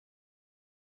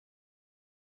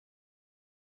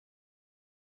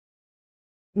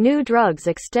New drugs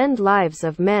extend lives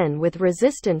of men with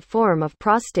resistant form of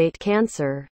prostate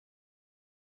cancer.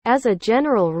 As a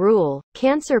general rule,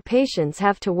 cancer patients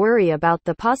have to worry about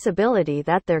the possibility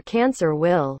that their cancer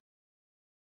will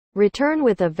return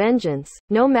with a vengeance,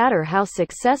 no matter how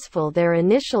successful their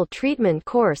initial treatment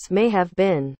course may have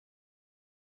been.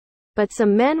 But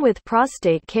some men with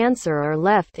prostate cancer are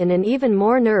left in an even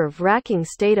more nerve-wracking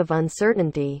state of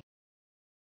uncertainty.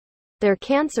 Their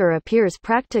cancer appears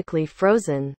practically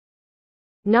frozen,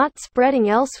 not spreading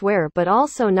elsewhere but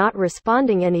also not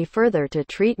responding any further to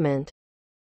treatment.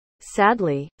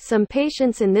 Sadly, some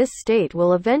patients in this state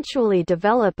will eventually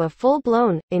develop a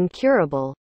full-blown,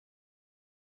 incurable,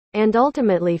 and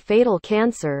ultimately fatal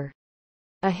cancer.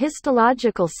 A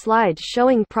histological slide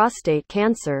showing prostate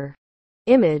cancer.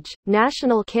 Image,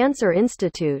 National Cancer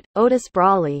Institute, Otis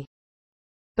Brawley.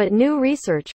 But new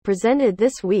research, presented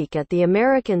this week at the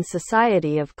American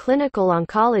Society of Clinical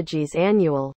Oncology's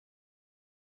annual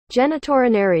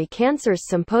Genitourinary Cancers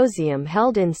Symposium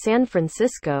held in San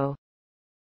Francisco,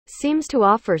 seems to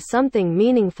offer something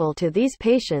meaningful to these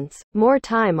patients: more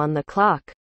time on the clock.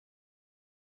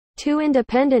 Two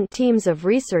independent teams of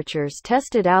researchers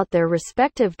tested out their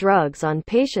respective drugs on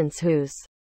patients whose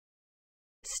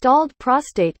stalled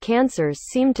prostate cancers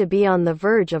seemed to be on the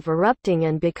verge of erupting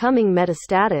and becoming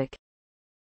metastatic.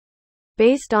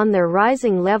 Based on their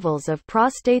rising levels of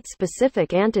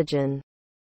prostate-specific antigen,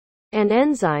 an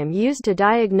enzyme used to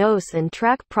diagnose and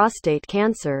track prostate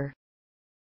cancer,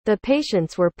 the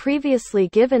patients were previously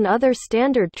given other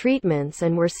standard treatments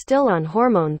and were still on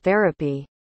hormone therapy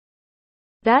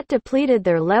that depleted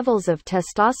their levels of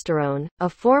testosterone, a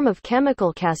form of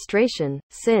chemical castration,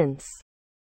 since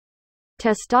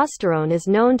testosterone is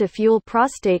known to fuel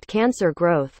prostate cancer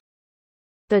growth.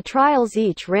 The trials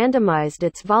each randomized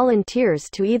its volunteers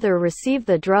to either receive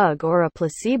the drug or a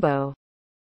placebo,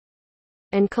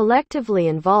 and collectively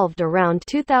involved around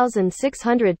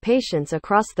 2,600 patients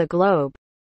across the globe.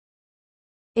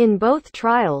 In both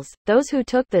trials, those who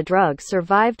took the drug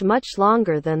survived much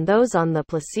longer than those on the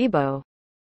placebo.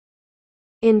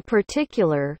 In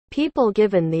particular, people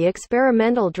given the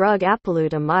experimental drug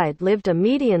apalutamide lived a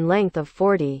median length of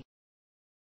 40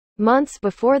 months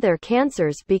before their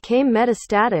cancers became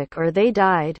metastatic or they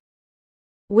died,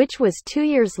 which was 2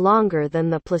 years longer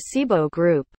than the placebo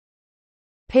group.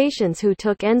 Patients who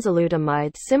took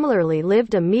enzalutamide similarly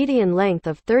lived a median length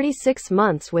of 36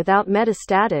 months without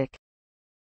metastatic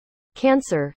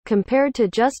cancer, compared to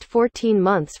just 14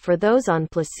 months for those on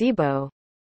placebo.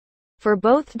 For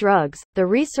both drugs, the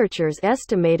researchers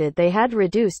estimated they had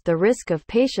reduced the risk of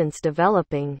patients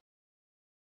developing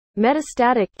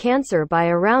metastatic cancer by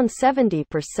around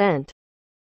 70%.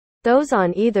 Those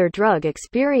on either drug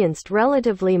experienced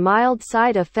relatively mild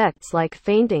side effects like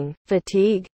fainting,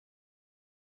 fatigue,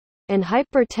 and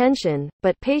hypertension,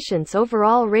 but patients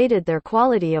overall rated their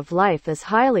quality of life as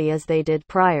highly as they did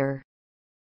prior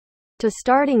to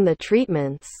starting the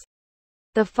treatments.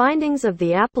 The findings of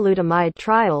the apalutamide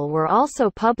trial were also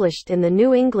published in the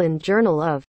New England Journal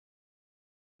of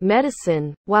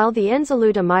Medicine, while the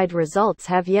enzalutamide results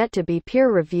have yet to be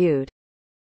peer-reviewed.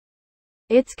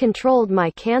 It's controlled my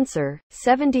cancer,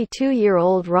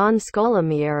 72-year-old Ron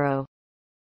Scolamiero,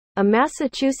 a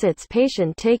Massachusetts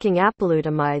patient taking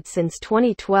apalutamide since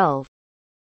 2012,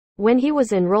 when he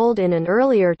was enrolled in an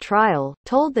earlier trial,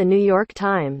 told the New York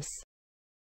Times,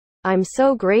 "I'm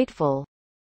so grateful.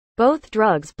 Both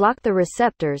drugs block the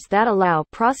receptors that allow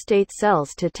prostate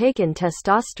cells to take in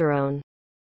testosterone,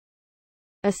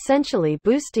 essentially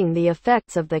boosting the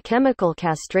effects of the chemical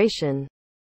castration."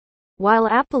 While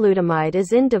apalutamide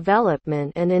is in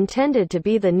development and intended to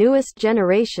be the newest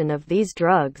generation of these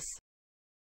drugs,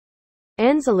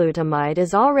 enzalutamide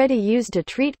is already used to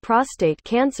treat prostate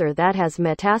cancer that has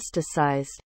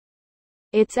metastasized.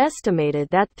 It's estimated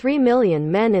that 3 million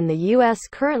men in the U.S.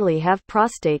 currently have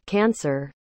prostate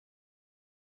cancer,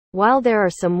 while there are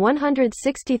some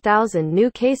 160,000 new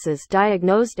cases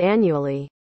diagnosed annually.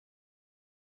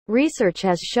 Research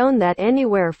has shown that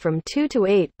anywhere from 2 to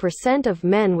 8% of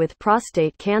men with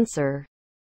prostate cancer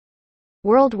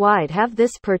worldwide have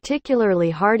this particularly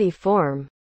hardy form,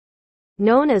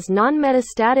 known as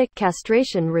non-metastatic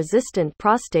castration-resistant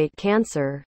prostate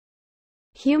cancer.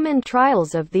 Human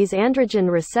trials of these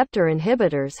androgen receptor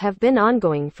inhibitors have been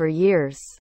ongoing for years,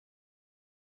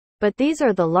 but these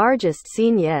are the largest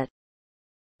seen yet,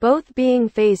 both being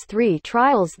Phase 3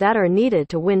 trials that are needed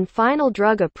to win final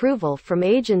drug approval from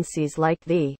agencies like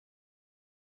the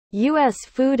U.S.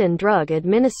 Food and Drug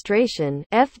Administration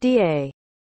 (FDA).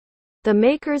 The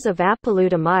makers of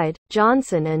apalutamide,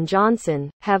 Johnson &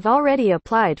 Johnson, have already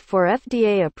applied for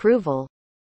FDA approval.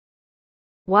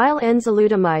 while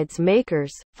enzalutamide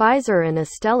makers, Pfizer and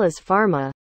Astellas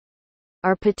Pharma,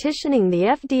 are petitioning the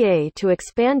FDA to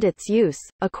expand its use,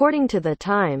 according to the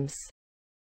Times.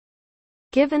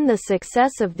 Given the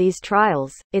success of these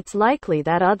trials, it's likely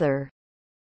that other,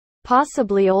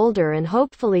 possibly older and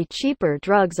hopefully cheaper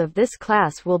drugs of this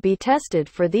class will be tested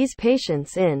for these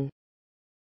patients in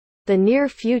the near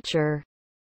future.